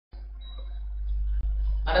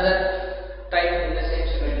Another type in the same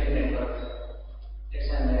symmetric network. Let's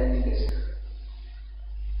analyze this.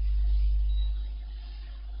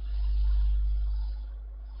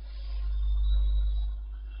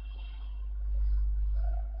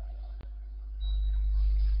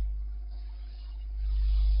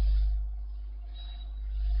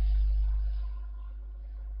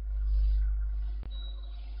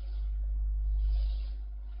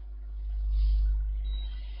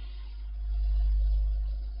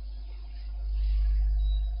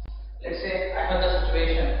 Let's say I have the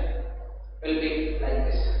situation will be like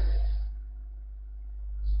this.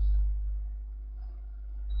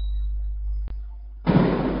 I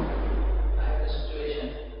have the situation.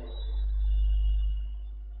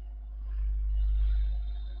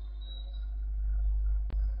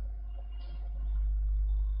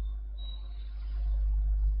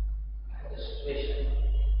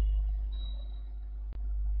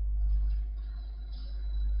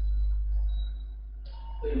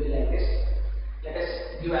 Will be like this. Let us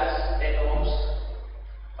give as 10 ohms,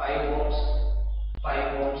 5 ohms,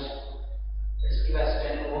 5 ohms. Let's give as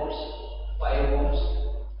 10 ohms, 5 ohms,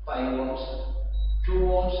 5 ohms, 2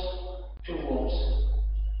 ohms, 2 ohms.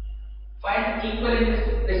 Find equivalent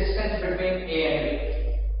resistance between A and B.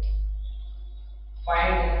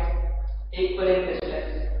 Find equivalent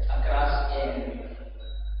resistance across A and B.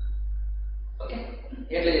 Okay?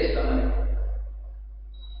 Earlier is common.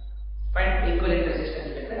 Find equivalent resistance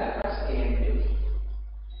between across A and B.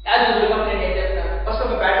 As usual, first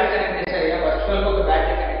of a battery connect this area, virtual को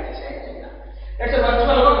battery connect this area. Let's say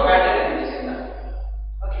virtual को battery connect this area.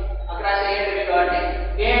 Okay, across A and B got A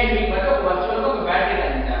and B मतलब virtual को battery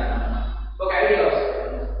connect करना. Okay, idea हो सकता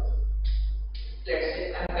है. Let's say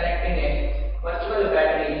I'm connecting a virtual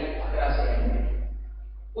battery across A and B.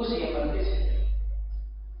 उस ये मन this.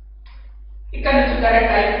 ఇక్కడ నుంచి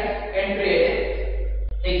కరెంట్ ఎంట్రీ అయితే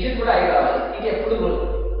exit కూడా I కావాలి. ఇది ఎప్పుడు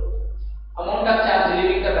amount of charge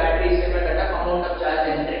leaving the battery is equal to amount of charge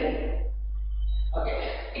entering. Okay,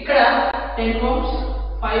 ఇక్కడ 10 ohms,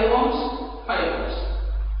 5 ohms, 5 ohms.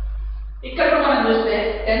 ఇక్కడ మనం చూస్తే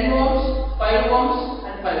 10 ohms, 5 ohms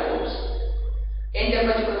and 5 ohms. ఏం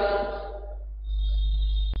చెప్పొచ్చు కదా?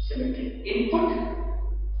 Symmetry. Input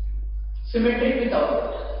symmetric with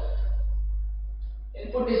output.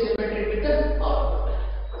 Input is symmetric with the output.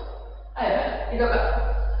 అయ్యా ఇది ఒక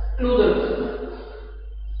క్లూ దొరుకుతుంది.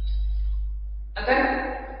 ఓకే,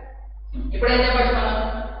 ఇప్పుడు ఏం చెప్పచ్చు మనం?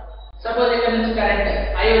 సపోజ్ ఇక్కడ నుంచి కరెంట్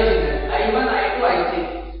I వచ్చింది, I1, I2, I3.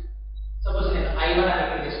 సపోజ్ నేను I1 అని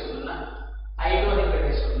ఇక్కడ తీసుకుంటున్నా, I2 అని ఇక్కడ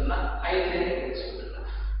తీసుకుంటున్నా, I3 అని ఇక్కడ తీసుకుంటున్నా.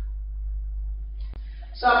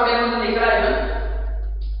 సో అప్పుడు ఏమవుతుంది? ఇక్కడ I1,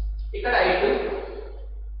 ఇక్కడ I2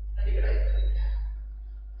 and ఇక్కడ I3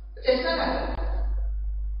 చేసినా కదా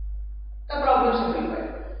the problem simplified.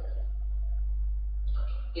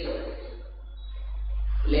 ఇది ఒకటి.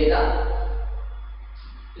 లేదా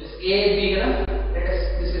this A B కదా, let us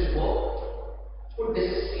this is O, put this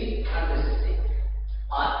is C and this is C,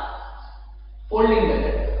 or folding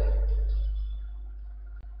method.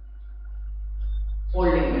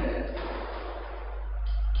 Folding method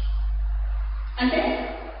అంటే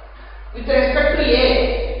with respect to A,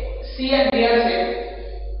 C and D are same.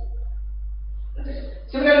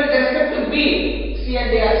 Similarly with respect to B, C and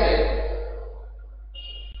D are same.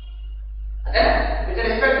 Okay? With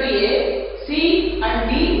respect to A, C and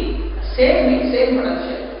D same means same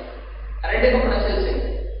potential. Current potential same.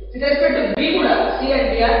 With respect to B kuda C and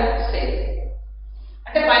D are same.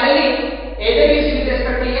 And finally either is with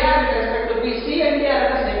respect to A or with respect to B, C and D are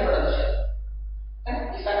the same potential. Okay?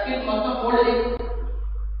 This circuit మొత్తం fold చేయి.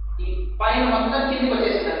 ఈ పైన మొత్తం కిందికి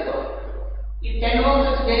వచ్చేసింది అనుకో. ఈ 10 ohms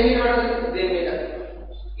వచ్చి దేని మీద పడుతుంది? దేని మీద.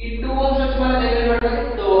 ఈ 2 ohms వచ్చి మన దేని మీద పడుతుంది?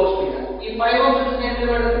 2 ohms మీద. ఈ 5 ohms వచ్చి దేని మీద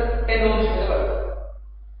పడుతుంది? 10 ohms మీద పడుతుంది.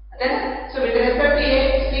 Okay? So with respect to A,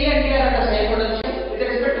 C and D are the same potential. With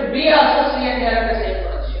respect to B also, C and D are the same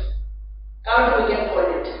potential. కాబట్టి we can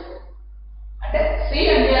fold it. అంటే C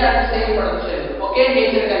and D are the same potential. Okay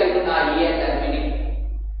nature కలిగి ఉన్న E and R ని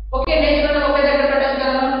ఒకే nature ఉన్న ఒకే దగ్గర పెట్టచ్చు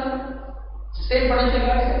కదా, same potential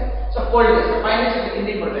కదా. సో ఫోల్డ్ చేస్తా, మైనస్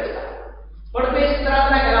కిందికి కొట్టేస్తా. కొట్టేసిన తర్వాత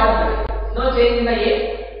నాకు ఎలా ఉంటుంది? No change in A.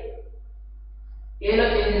 A లో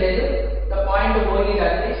చేంజ్ లేదు. The point O is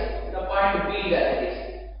as this, the point B is as this.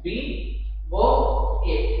 B, O,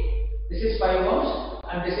 A. This is 5 ohms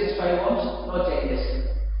and this is 5 ohms, no changes.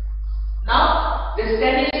 Now this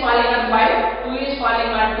 10 is falling on 5, 2 is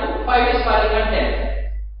falling on 2, 5 is falling on 10.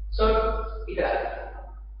 So ikkada.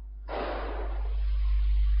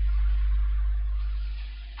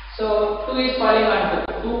 So 2 is falling on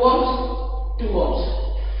 2 ohms, 2 ohms.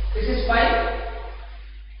 This is 5,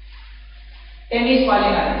 10 is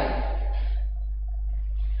falling on it.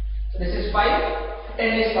 5,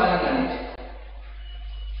 10 is falling on it.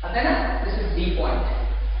 And then this is D point.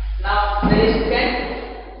 Now there is 10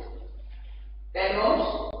 ohms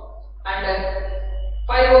and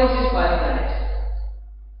 5 ohms is falling on it.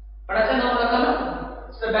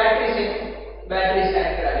 So the battery is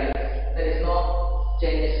connected again. There is no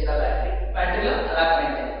changes in the battery. Battery lo ala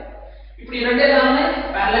connect. ఇప్పుడు ఈ రెండు ఎలా ఉన్నాయి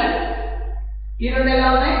parallel, ఈ రెండు ఎలా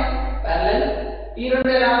ఉన్నాయి parallel, ఈ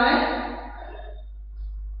రెండు ఎలా ఉన్నాయి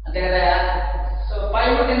అంతే కదా. సో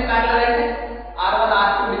 5 to 10 parallel అంటే R1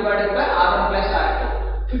 R2 divided by R1 plus R2.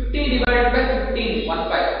 50 divided by 15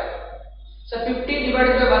 15. So 50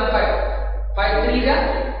 divided by 15, 5 3 ga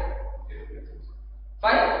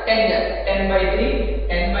 5 10 ga 10 by 3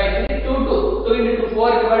 2 into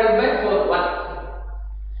 4 divided by 4 1.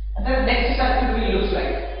 And the next circuit will look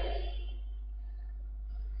like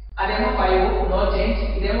ademo 5 no change,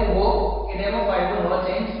 idemo O, idemo 5 no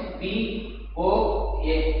change, B O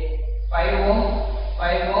A 5 ohm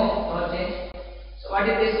no change. So what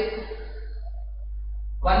is this?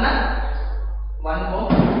 1 ohm.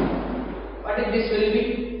 What is this will be?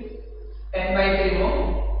 10 by 3 ohm.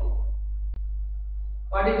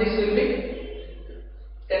 What is this will be?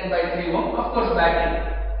 10 by 3 ohm. Of course battery.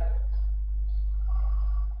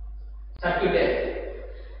 Circuit there.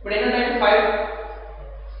 But in 5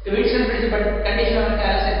 division principle condition of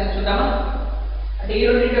analysis చూద్దామా. అంటే ఈ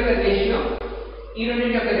రెండింటి యొక్క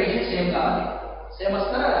ratio same కావాలి. Same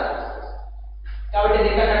వస్తారా కాబట్టి ఇది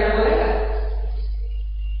ఎక్కడ కట్టుకోలే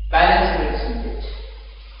balance bits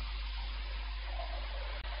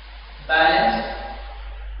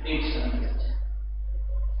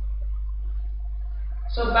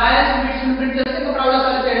so balance bits print చేస్తే ఇంకా ప్రాబ్లమ్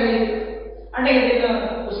సాల్వ్ చేయండి అంటే ఇది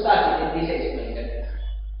పుస్తకాలు తీసేసి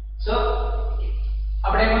సో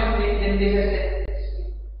అప్పుడు ఏమవుతుంది దీన్ని తీసేస్తే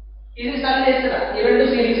ఇది సాల్వ్ చేస్తారా ఈ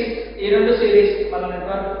రెండు సిరీస్ మన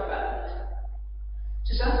నెట్వర్క్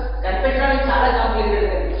చూసా కనిపెట్టడానికి చాలా కాంప్లికేటెడ్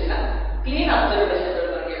కనిపించిన క్లీన్ అబ్జర్వేషన్ తోటి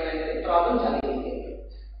మనకి ఏమైంది ప్రాబ్లం చాలా ఈజీ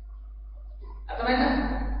అర్థమైందా.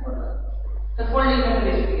 The folding method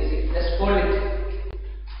is easy. Just fold it.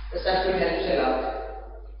 The circuit helps a lot.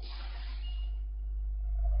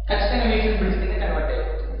 ఖచ్చితంగా మీటర్ బిట్స్ కింద కన్వర్ట్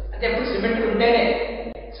అవుతుంది. అంటే ఎప్పుడు సిమెట్రీ ఉంటేనే